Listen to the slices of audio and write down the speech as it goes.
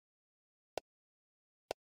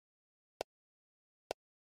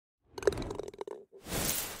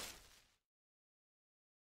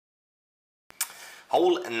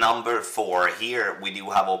Hole number 4, here we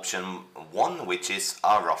do have option 1, which is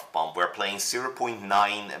a rough bump. We're playing 0.9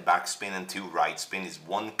 backspin and 2 right spin, is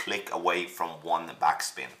 1 click away from 1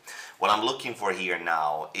 backspin. What I'm looking for here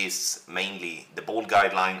now is mainly the ball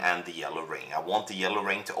guideline and the yellow ring. I want the yellow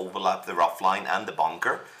ring to overlap the rough line and the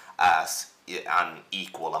bunker as an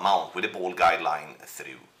equal amount with the ball guideline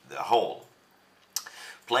through the hole.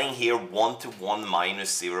 Playing here 1 to 1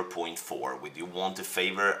 minus 0.4, we do want to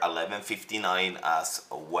favor 11.59 as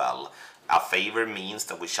well. A favor means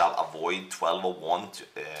that we shall avoid 12.01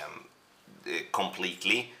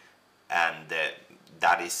 completely, and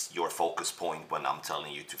that is your focus point when I'm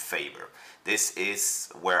telling you to favor. This is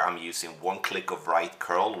where I'm using 1 click of right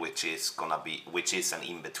curl, which is an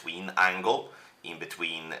in-between angle, in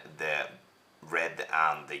between the red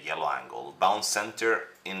and the yellow angle. Bounce center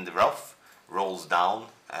in the rough, rolls down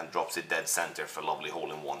and drops it dead center for a lovely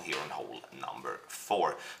hole-in-one here on hole number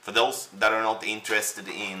 4. For those that are not interested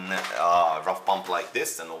in rough bump like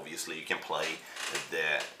this, then obviously you can play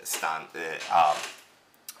the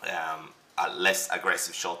a less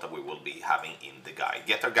aggressive shot that we will be having in the guide.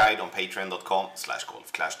 Get our guide on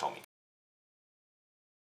patreon.com/golfclashtommy.